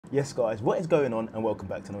Yes guys, what is going on and welcome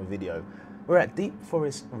back to another video. We're at Deep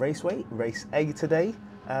Forest Raceway, race A today.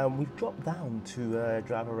 We've dropped down to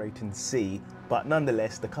driver rating C, but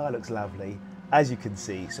nonetheless the car looks lovely as you can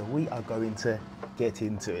see, so we are going to get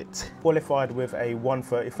into it. Qualified with a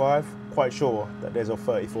 135, quite sure that there's a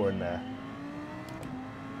 34 in there.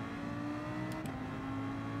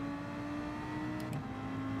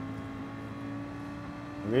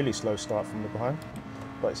 Really slow start from the behind,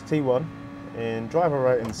 but it's T1 in driver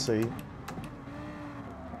rating C.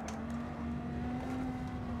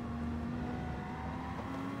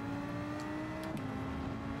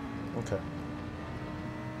 Okay.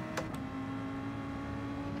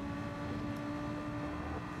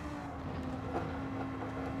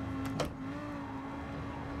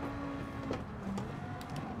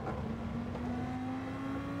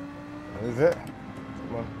 Move it.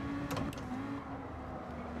 Come on.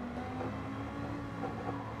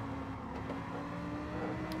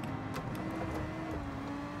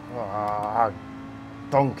 Ah,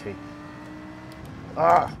 donkey.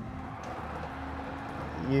 Ah.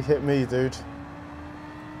 You hit me, dude.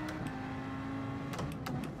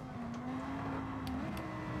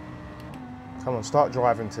 Come on, start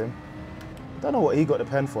driving, Tim. Don't know what he got the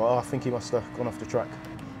pen for. Oh, I think he must have gone off the track.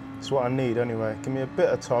 That's what I need anyway. Give me a bit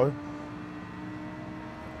of toe.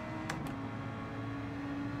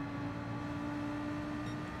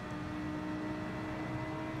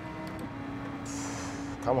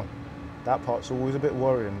 Come on. That part's always a bit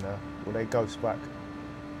worrying there. Will they ghost back?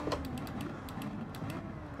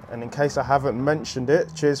 And in case I haven't mentioned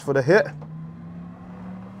it, cheers for the hit.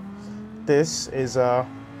 This is a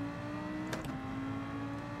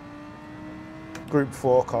Group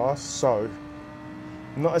 4 car, so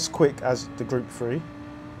not as quick as the Group 3,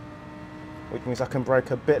 which means I can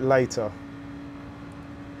brake a bit later.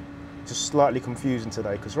 Just slightly confusing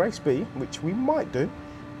today, because race B, which we might do,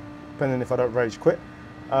 depending if I don't rage quit,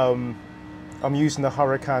 I'm using the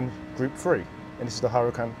Hurricane Group 3, and this is the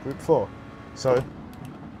Hurricane Group 4. So,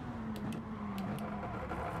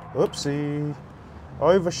 oopsie,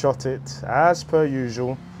 overshot it, as per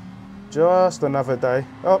usual. Just another day.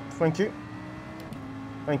 Oh, thank you.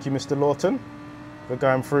 Thank you, Mr. Lawton, for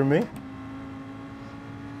going through me.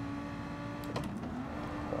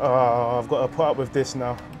 Oh, I've got to put up with this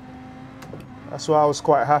now. That's why I was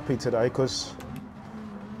quite happy today, because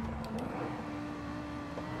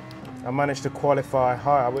I managed to qualify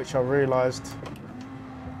higher, which I realised,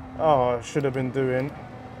 oh, I should have been doing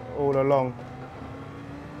all along.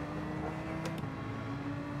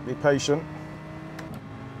 Be patient.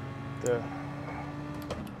 There.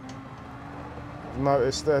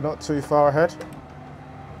 Notice they're not too far ahead.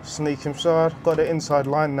 Sneak inside. Got the inside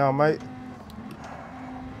line now, mate.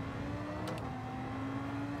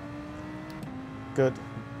 Good.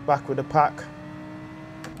 Back with the pack.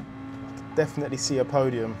 I can definitely see a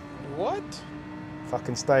podium. What? If I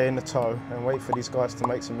can stay in the tow and wait for these guys to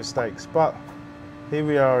make some mistakes. But here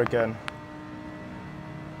we are again.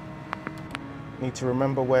 Need to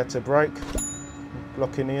remember where to brake.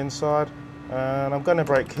 Blocking the inside. And I'm going to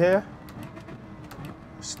brake here,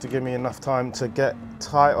 just to give me enough time to get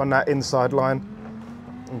tight on that inside line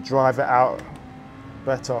and drive it out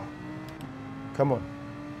better. Come on.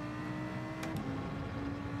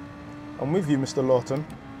 I'm with you, Mr. Lawton.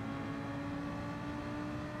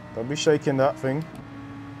 Don't be shaking that thing,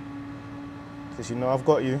 because you know I've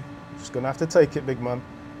got you. Just gonna have to take it, big man.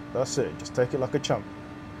 That's it, just take it like a champ.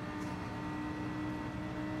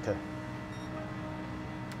 Okay.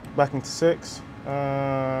 Back into 6,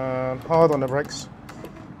 and hard on the brakes.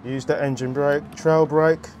 Use the engine brake, trail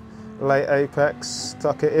brake, late apex,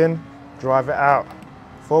 tuck it in, drive it out.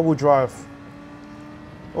 4-wheel drive.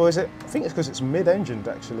 Or is it? I think it's because it's mid-engined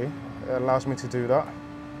actually. It allows me to do that.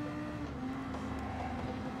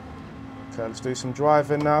 Okay, let's do some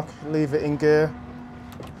driving now. Leave it in gear.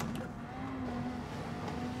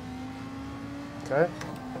 Okay,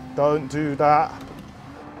 don't do that.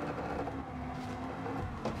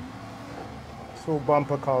 It's all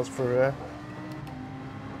bumper cars through here.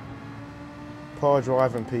 Poor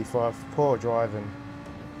driving, P5, poor driving.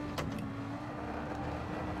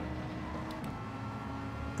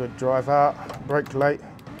 Good drive out, brake late.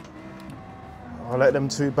 I'll let them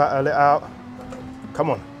two battle it out. Come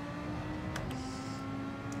on.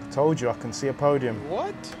 Told you I can see a podium.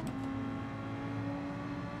 What?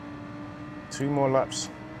 2 more laps.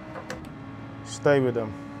 Stay with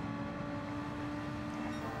them.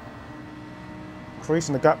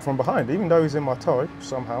 Increasing the gap from behind, even though he's in my toe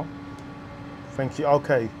somehow. Thank you.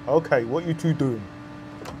 Okay, okay, what you two doing?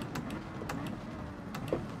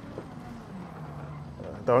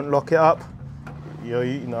 Don't lock it up. You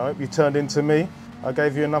know, you turned into me. I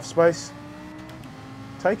gave you enough space.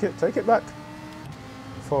 Take it back.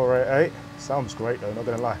 488. Sounds great though, not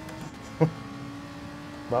gonna lie.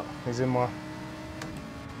 But he's in my,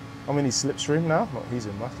 I'm in his slipstream now. Not he's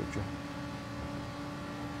in my slipstream.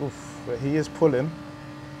 Oof, but he is pulling.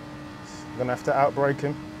 I'm gonna have to outbrake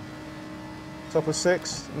him. Top of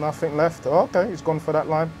 6, nothing left. Oh, okay, he's gone for that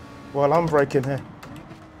line. Well, I'm braking here.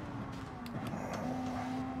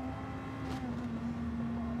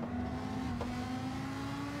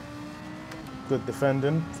 Good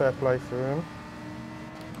defending, fair play for him.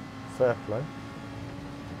 Fair play.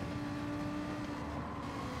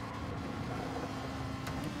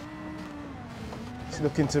 He's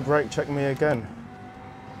looking to brake check me again.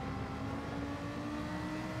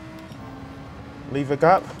 Leave a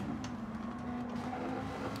gap.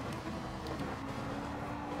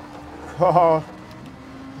 Oh,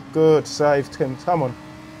 good, saved him. Come on.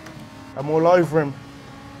 I'm all over him.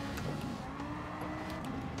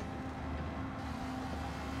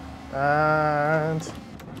 And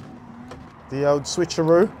the old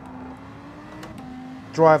switcheroo.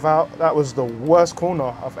 Drive out. That was the worst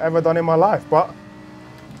corner I've ever done in my life, but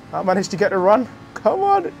I managed to get the run. Come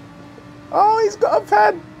on. Oh, he's got a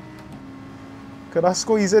pen. Can I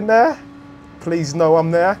squeeze in there? Please, no,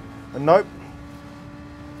 I'm there. And nope.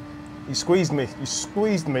 You squeezed me. You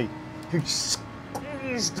squeezed me. You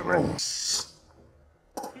squeezed me. Squeezed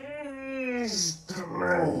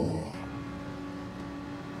me.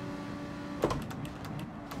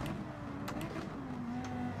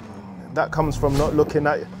 That comes from not looking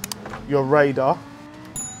at your radar,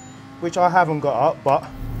 which I haven't got up, but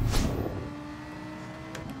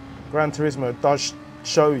Gran Turismo does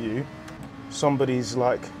show you somebody's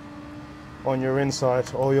like on your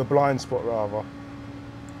inside, or your blind spot rather.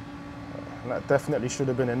 And that definitely should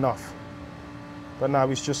have been enough. But now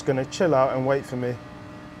he's just gonna chill out and wait for me.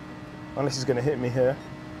 Unless he's gonna hit me here,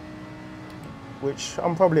 which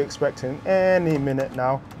I'm probably expecting any minute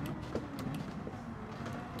now.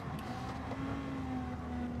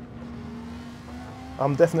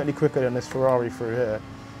 I'm definitely quicker than this Ferrari through here.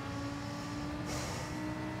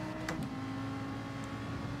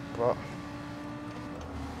 But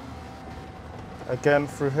again,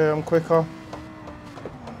 through here I'm quicker.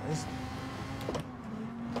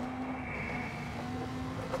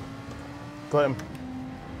 Got him.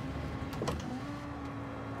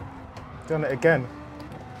 Done it again.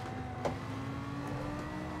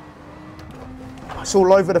 It's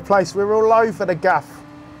all over the place. We're all over the gaff.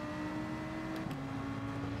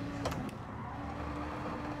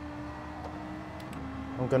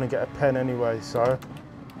 I'm gonna get a pen anyway, so.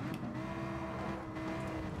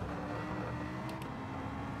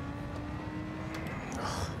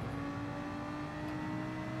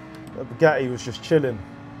 The Bugatti was just chilling.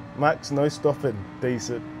 Max, no stopping,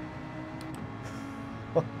 decent.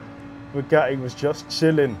 Bugatti was just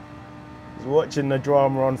chilling. He's watching the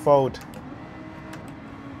drama unfold.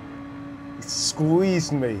 He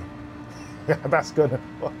squeezed me. That's gonna.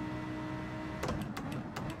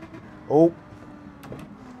 Oh.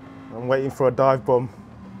 I'm waiting for a dive bomb.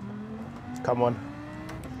 Come on.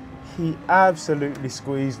 He absolutely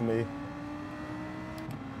squeezed me.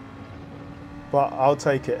 But I'll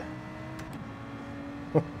take it.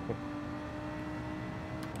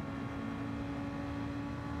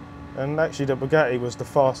 And actually the Bugatti was the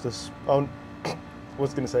fastest, I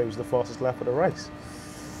was going to say it was the fastest lap of the race.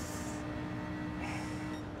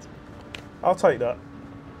 I'll take that.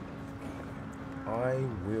 I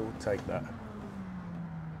will take that.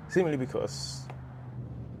 Simply because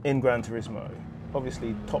in Gran Turismo,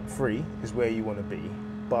 obviously top 3 is where you want to be,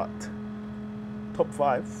 but top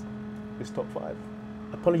 5 is top 5.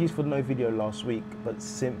 Apologies for no video last week, but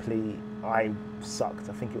simply I sucked.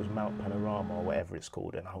 I think it was Mount Panorama or whatever it's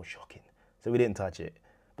called, and I was shocking. So we didn't touch it.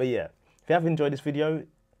 But yeah, if you have enjoyed this video,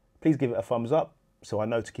 please give it a thumbs up so I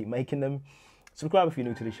know to keep making them. Subscribe if you're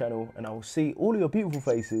new to the channel, and I will see all of your beautiful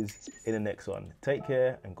faces in the next one. Take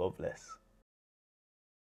care and God bless.